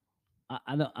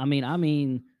 I don't. I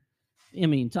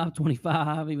mean, top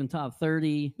 25, even top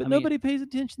 30. But I mean, nobody pays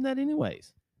attention to that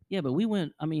anyways. yeah, but we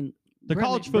went. I mean, The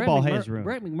college football has room.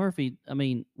 Brett McMurphy. I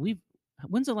mean,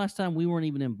 when's the last time we weren't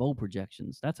even in bowl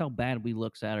projections? That's how bad we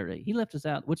look Saturday. He left us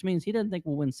out, which means he doesn't think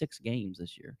we'll win 6 games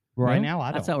this year. Right Well, now,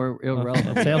 I don't. That's how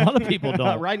irrelevant. I'd say a lot of people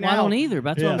don't. right Well, I now, don't either.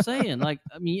 But that's what I'm Yeah. saying. Like,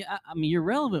 I mean, you're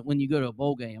relevant when you go to a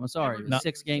bowl game. I'm sorry, No.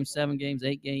 6 games, 7 games,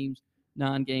 8 games,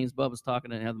 9 games. Bubba's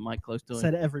talking and have the mic close to him.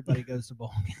 Said everybody goes to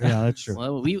bowl. Yeah, that's true.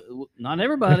 Well, not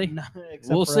everybody. No,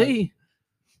 except We'll for us. see.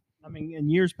 I mean, in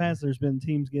years past, there's been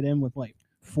teams get in with like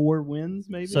 4 wins,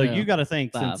 maybe. So Yeah. you got to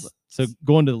think 5. since So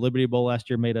going to the Liberty Bowl last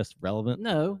year made us relevant.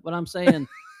 No, but I'm saying.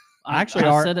 actually I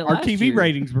our said it our last TV year.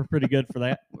 ratings were pretty good for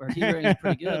that. Our TV rating is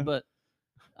pretty good, but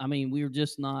I mean, we were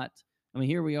just not. I mean,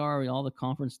 here we are with all the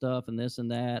conference stuff and this and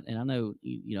that, and I know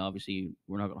you know obviously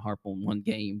we're not going to harp on one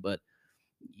game, but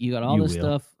you got all You this will.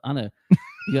 stuff. I know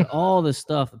you got all this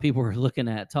stuff that people are looking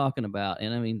at, talking about,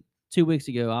 and I mean, 2 weeks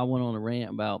ago I went on a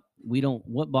rant about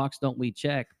what box don't we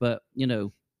check, but you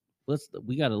know,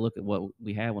 we got to look at what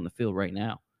we have on the field right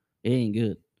now. It ain't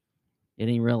good. It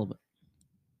ain't relevant.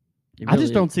 It I really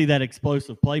just don't ain't. see that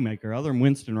explosive playmaker other than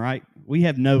Winston Wright. We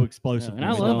have no explosive. and I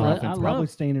playmaker love on that. offense. I love- Probably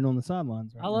standing on the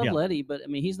sidelines. Right I love Yeah. Letty, but I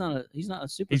mean, he's not a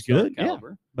superstar He's good, yeah.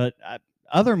 caliber. But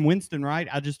other than Winston Wright,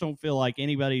 I just don't feel like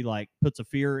anybody like puts a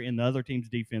fear in the other team's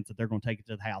defense that they're going to take it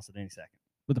to the house at any second.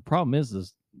 But the problem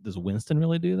is does Winston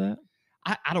really do that?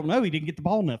 I don't know. He didn't get the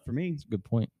ball enough for me. That's a good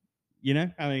point. You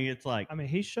know, I mean, it's like I mean,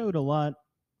 he showed a lot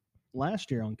last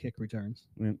year on kick returns.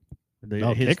 Oh,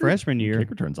 his kicker- freshman year.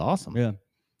 Kick return's awesome. Yeah,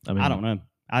 I mean, I don't know.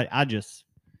 I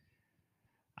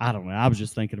don't know. I was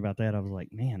just thinking about that. I was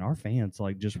like, man, our fans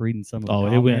like just reading some of the Oh,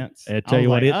 it went- comments. I tell you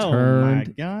was what, it oh my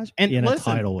turned gosh. And in a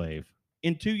listen, tidal wave.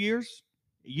 in 2 years,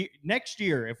 next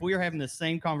year, if we are having the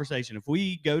same conversation, if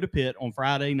we go to Pitt on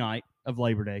Friday night of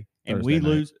Labor Day and Thursday we night.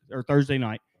 lose, or Thursday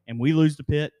night, and we lose to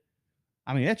Pitt,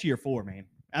 I mean, that's year 4, man.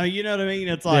 I mean, you know what I mean?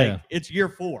 It's like, Yeah. it's year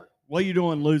 4. What are you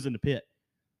doing losing to Pitt?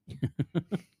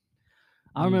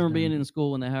 I remember He's being done. in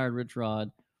school when they hired Rich Rod,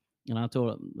 and I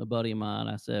told a buddy of mine,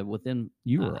 I said,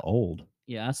 You were old.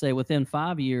 yeah, I say within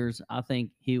 5 years, I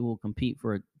think he will compete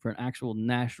for an actual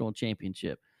national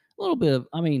championship. A little bit of,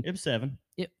 I mean, It was 7.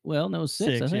 well, no, 6,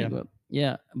 I 6, think,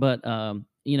 yeah. but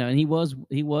you know, and he was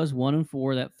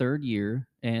 1-4 that third year,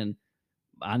 and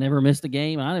I never missed a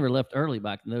game. I never left early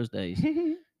back in those days.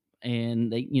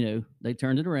 And they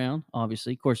turned it around.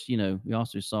 Obviously, of course, we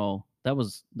also saw that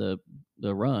was the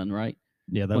run, right?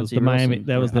 Yeah, that Once was he the Miami. wrestled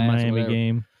That or was the passed or Miami whatever.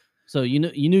 game. So you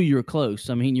knew you were close.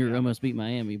 I mean, you almost beat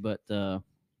Miami, but I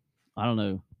don't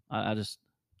know. I just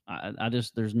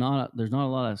there's not a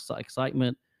lot of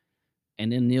excitement.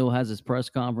 And then Neil has his press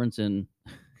conference, and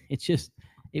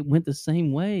it went the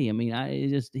same way. I mean,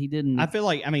 he didn't. I feel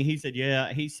like, I mean, he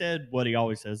said what he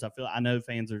always says. I know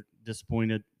fans are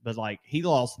disappointed, but like he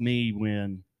lost me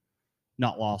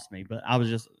not lost me, but I was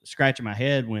just scratching my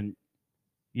head when,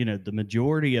 the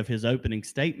majority of his opening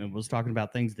statement was talking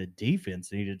about things the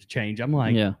defense needed to change. I'm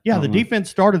like, yeah, the defense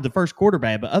started the first quarter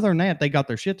bad, but other than that, they got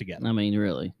their shit together. I mean,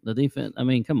 really, the defense. I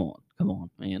mean, come on,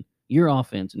 man. Your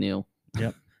offense, Neil.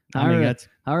 Yep.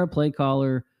 Hire a play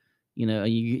caller.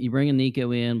 You bring a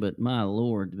Nico in, but my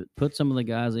Lord, put some of the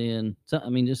guys in. So, I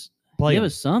mean, just Play give them.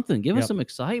 us something. Give us Yep. some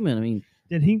excitement. I mean,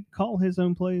 Did he call his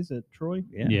own plays at Troy?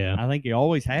 Yeah. I think he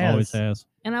always has. Always has.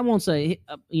 and I won't say,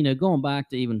 going back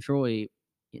to even Troy,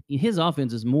 his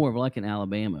offense is more of like an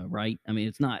Alabama, right? I mean,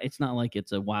 it's not like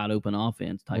it's a wide open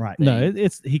offense type Right. thing. No,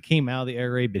 he came out of the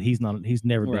air raid, but he's never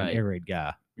been Right. an air raid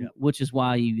guy. Which is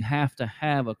why you have to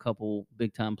have a couple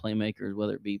big time playmakers,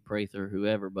 whether it be Prather or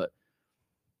whoever. But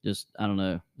just I don't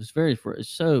know, it's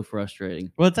so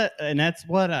frustrating. Well, that's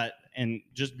what and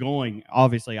just going.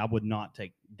 Obviously, I would not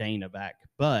take Dana back,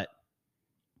 but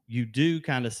you do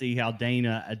kind of see how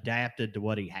Dana adapted to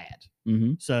what he had.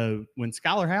 Mm-hmm. So when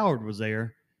Skylar Howard was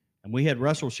there, and we had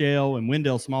Russell Shell and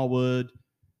Wendell Smallwood,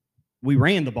 we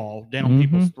ran the ball down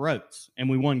people's throats, and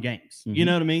we won games. You Mhm.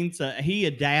 know what I mean? So he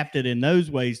adapted in those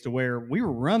ways to where we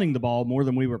were running the ball more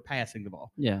than we were passing the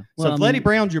ball. Yeah. So if Letty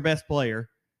Brown's your best player,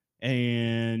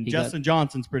 and He Justin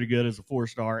Johnson's pretty good as a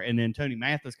 4-star, and then Tony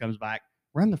Mathis comes back,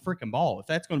 run the freaking ball if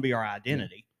that's going to be our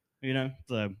identity.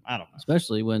 So I don't know.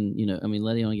 especially when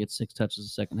Letty only gets 6 touches the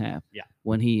second half. Yeah.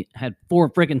 When he had 4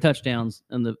 freaking touchdowns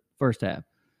in the first half.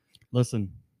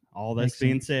 Listen, all that's Makes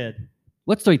being sense. said,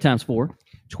 What's 3 times 4?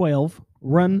 12.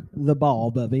 Run the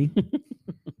ball, Bubby.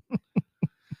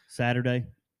 Saturday,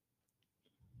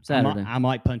 Saturday. I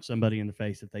might punch somebody in the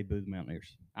face if they boo the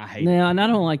Mountaineers. I hate it. No, and I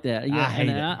don't like that. Yeah, I hate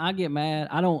and it. I get mad.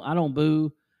 I don't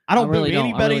boo. I don't I really boo don't. I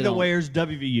anybody really that don't. wears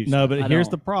WVU. No, stuff. but I here's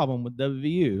don't. the problem with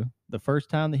WVU. the first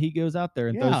time that he goes out there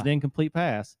and throws Yeah. an incomplete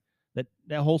pass,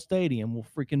 that whole stadium will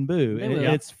freaking boo. They And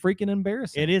will. it's freaking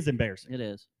embarrassing. It is embarrassing. It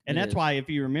is. And It that's is. why, if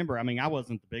you remember, I mean, I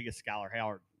wasn't the biggest Skylar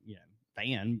Howard,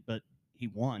 fan, but he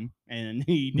won and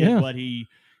he did Yeah. what he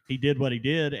did what he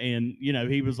did. And,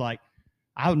 he was like,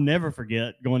 I'll never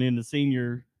forget going into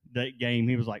senior day game.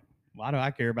 He was like, why do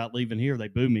I care about leaving here? They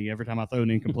boo me every time I throw an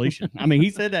incompletion. I mean, he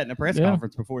said that in a press Yeah.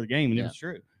 conference before the game, and it Yeah. was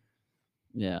true.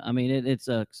 Yeah, I mean it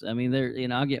sucks. I mean,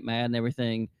 I get mad and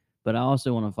everything, but I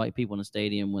also want to fight people in the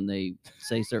stadium when they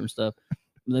say certain stuff.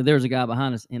 There was a guy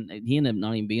behind us, and he ended up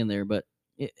not even being there, but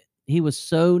he was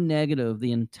so negative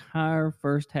the entire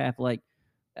first half. Like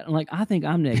I think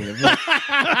I'm negative.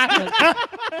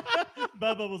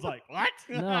 Bubba was like, what?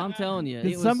 No, I'm telling you,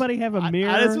 Did somebody have a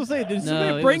mirror? I just want to say, did No,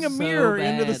 somebody it bring a was so mirror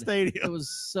into the bad. stadium? It was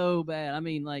so bad. I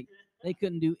mean, like they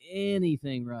couldn't do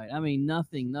anything right. I mean,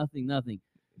 nothing.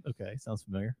 Okay, sounds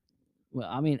familiar. Well,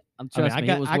 I mean, I trust me,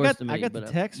 it was worse to me. I got the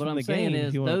but, text What from I'm the saying game.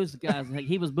 is, You wanna- those guys, like,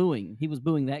 he was booing. He was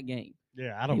booing that game.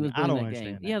 Yeah, I He don't was booing that understand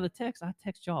game. that. Yeah, the text. I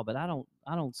text y'all, but I don't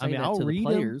say I mean, that I'll to read the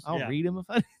players. them. I'll Yeah. read them if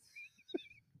I.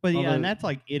 But yeah, Although- and that's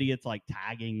like idiots like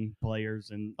tagging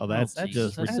players and Oh, that's Jesus,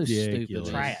 just that's so stupid. ridiculous.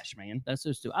 trash, man. That's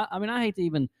so stupid. I mean, I hate to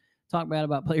even talk bad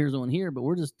about players on here, but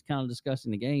we're just kind of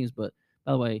discussing the games. But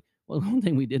by the way, one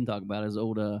thing we didn't talk about is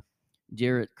old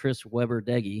Jarrett Chris Weber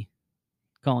Deggy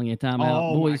calling a timeout.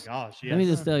 Oh Boys, my gosh! Yes. let me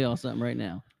just tell y'all something right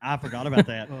now. I forgot about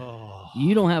that. Oh,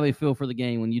 You don't have a feel for the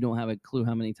game when you don't have a clue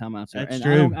how many timeouts there are. That's And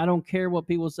true. I don't care what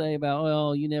people say about,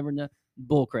 well, you never know.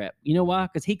 Bull crap. You know why?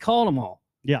 Because he called them all.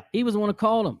 Yeah. He was the one who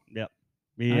called them. Yeah,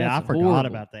 That's I forgot horrible.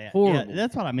 about that. Horrible. Yeah,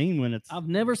 that's what I mean when it's. I've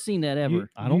never seen that ever.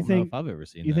 I don't know think- if I've ever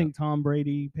seen You that. think Tom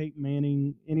Brady, Peyton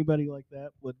Manning, anybody like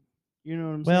that would? You know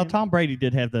what I'm Well, saying? Tom Brady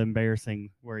did have the embarrassing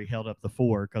where he held up the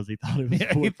 4 because he thought it was Yeah,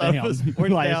 he fourth thought it down was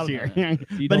fourth last down. year.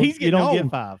 You but don't- he's you getting don't old. get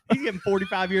 5. He's getting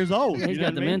 45 years old. He's you know got what I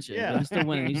mean? dementia, but Yeah. he's still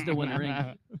winning. He's still winning the ring.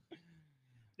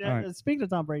 Yeah, All right. Speaking of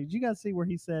Tom Brady, did you guys see where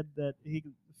he said that he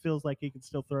feels like he could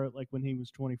still throw it like when he was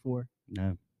 24?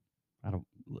 No, I don't.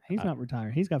 He's not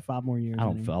retired. He's got 5 more years. I in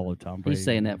don't him. follow Tom Brady. He's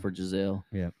saying that for Giselle.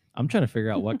 I'm trying to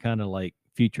figure out what kind of like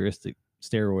futuristic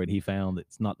steroid he found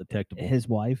that's not detectable. His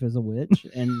wife is a witch,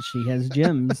 and she has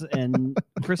gems and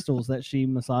crystals that she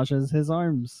massages his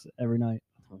arms every night.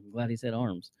 I'm glad he said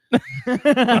arms.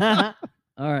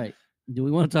 All right. Do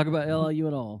we want to talk about LIU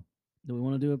at all? Do we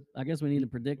want to do it? I guess we need to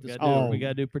predict we the gotta, score. do, we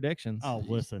gotta do predictions. Oh,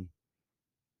 listen.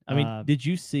 I mean, did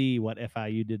you see what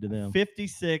FIU did to them?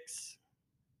 56-3.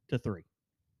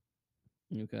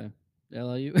 Okay.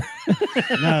 LIU.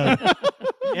 No.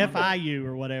 FIU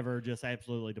or whatever just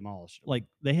absolutely demolished them. Like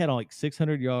they had like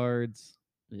 600 yards,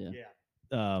 Yeah.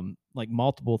 Yeah. like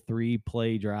multiple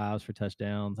 3-play drives for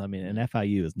touchdowns. I mean, and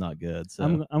FIU is not good. So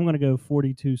I'm going to go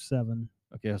 42-7.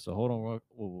 okay, so hold on,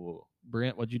 whoa.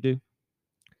 Brent, what'd you do?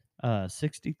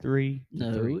 63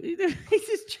 No. 3. He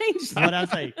just changed What I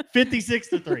say?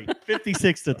 56-3.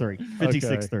 56-3.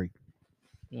 56-3.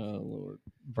 Oh, Lord.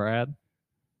 Brad.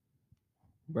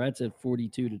 Brad said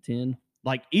 42-10.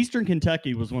 Like Eastern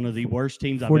Kentucky was one of the worst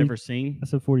teams I've 40 ever seen. I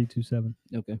said 42-7.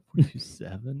 Okay.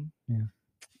 7. You,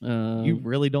 You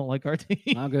really don't like our team?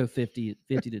 I'll go 50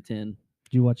 to 10. Did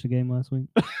you watch the game last week?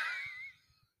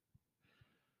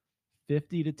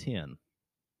 50-10.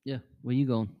 Yeah. Where you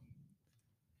going?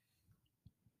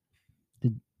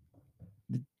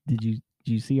 Did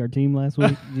you see our team last week?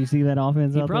 Did you see that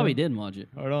offense? He out probably there? didn't watch it.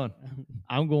 Hold on.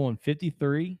 I'm going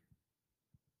 53.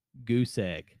 Goose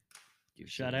egg.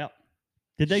 Shut out.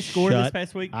 Did they score this Shut-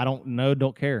 past week? I don't know.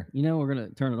 Don't care. You know, we're going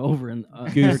to turn it over in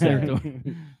Goose our egg.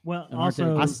 territory. Well, And our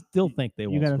also I still think they you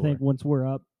won't got to score. think once we're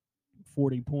up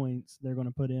 40 points, they're going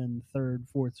to put in third,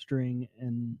 fourth string,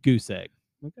 and Goose egg.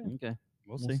 okay, Okay.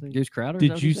 We'll we'll see. Goose Crowder? is that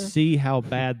Did what you said? see how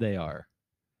bad they are?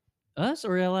 Us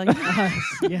or LIU?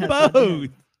 Yes, I did. Both.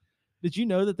 Did you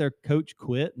know that their coach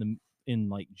quit in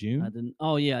like I June? didn't.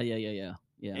 Oh, yeah. Yeah.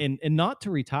 And not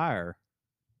to retire.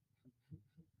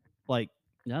 Like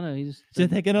I know. He just to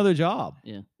take another job.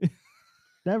 Did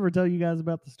I ever tell you guys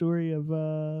about the story of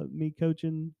me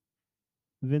coaching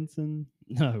Vincent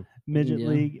No. Midget Yeah.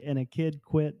 League and a kid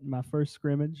quit my first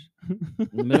scrimmage in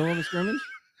the middle of the scrimmage?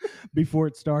 before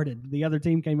it started? The other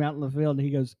team came out in the field and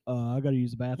he goes, I got to use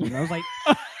the bathroom. I was like,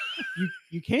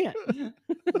 you can't.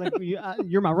 Like,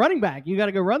 you're my running back. You got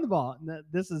to go run the ball. And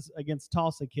this is against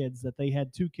Tulsa kids that they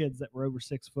had 2 kids that were over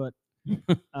 6 foot.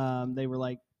 They were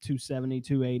like 270,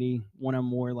 280. One of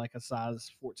them wore like a size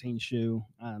 14 shoe.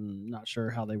 I'm not sure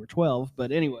how they were 12,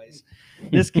 but anyways,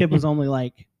 this kid was only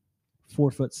like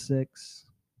 4'6".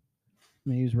 I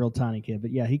mean, he was a real tiny kid,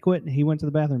 but yeah, he quit. He went to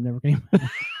the bathroom, never came.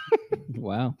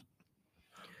 Wow.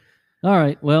 All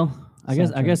right. Well, I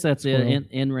guess Soundtrack. that's it. Squirrel.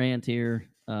 In rant here.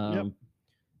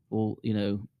 We'll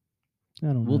I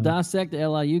don't we'll know. dissect the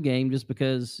LIU game just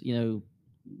because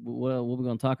what we're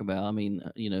going to talk about. I mean,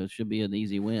 it should be an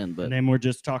easy win, but And then we're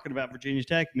just talking about Virginia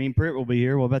Tech. Me and Pritt will be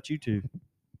here. What about you two?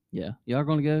 yeah, y'all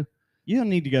going to go? You don't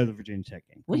need to go to the Virginia Tech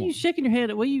game. What are Come you on. shaking your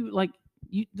head? What are you like?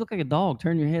 You look like a dog.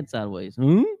 Turn your head sideways.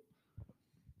 Hmm?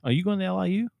 Are you going to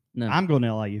LIU? No. I'm going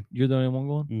to LIU. You're the only one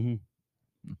going? Mm-hmm.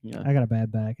 Yeah. I got a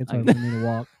bad back. It's hard for me to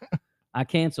walk. I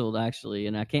canceled actually,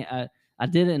 and I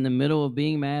did it in the middle of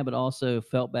being mad, but also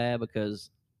felt bad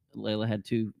because Layla had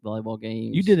 2 volleyball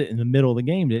games. You did it in the middle of the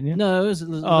game, didn't you? No, it was that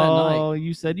night. Oh,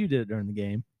 you said you did it during the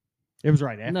game. It was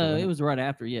right after. No, wasn't it was right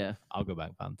after. Yeah. I'll go back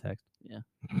and find the text.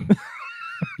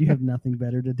 You have nothing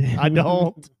better to do. I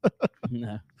don't.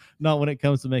 No. Not when it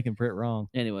comes to making Pritt wrong.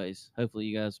 Anyways, hopefully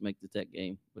you guys make the Tech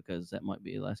game because that might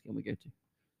be the last game we go to.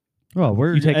 Well,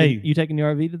 we're You taking the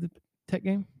RV to the Tech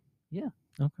game? Yeah.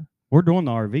 Okay. we're doing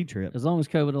the RV trip. As long as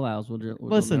COVID allows, we'll do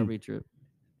Listen. an RV trip.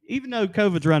 Even though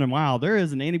COVID's running wild, there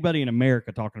isn't anybody in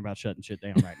America talking about shutting shit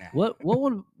down right now.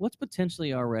 What's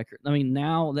potentially our record? I mean,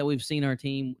 now that we've seen our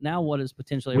team, now what is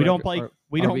potentially We our don't record- play- our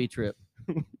we RV don't- trip?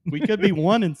 We could be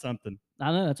one in something.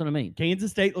 I know that's what I mean.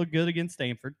 Kansas State looked good against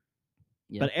Stanford,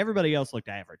 Yeah. but everybody else looked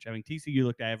average. I mean, TCU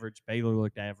looked average. Baylor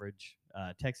looked average.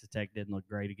 Texas Tech didn't look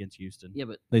great against Houston. Yeah,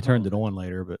 but They turned hold it on. on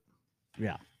later, but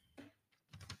Yeah.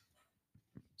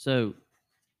 So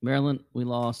Maryland, we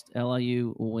lost.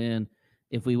 LIU will win.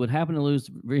 If we would happen to lose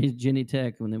Virginia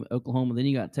Tech and then Oklahoma, then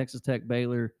you got Texas Tech,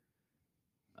 Baylor.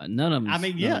 None of them. I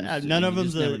mean, yeah, none of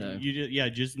them's never know.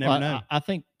 just never know. I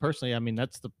think personally, I mean,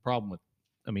 that's the problem with.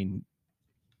 I mean,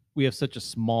 we have such a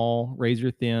small,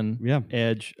 razor thin Yeah.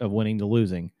 edge of winning to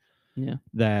losing. Yeah.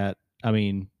 That I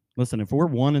mean, Listen, if we're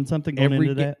one in something going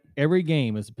into that, every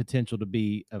game has the potential to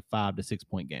be a 5 to 6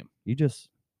 point game.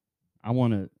 I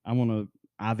want to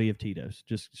IV of Tito's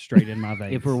just straight in my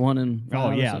veins. If we're 1-5, Oh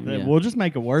or yeah, something, we'll just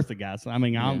make it worth it, guys. I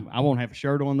mean, I won't have a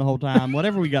shirt on the whole time.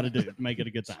 Whatever we got to do to make it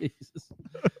a good time. Jesus.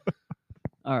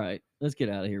 All right, let's get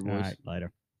out of here, boys. All right,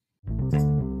 later.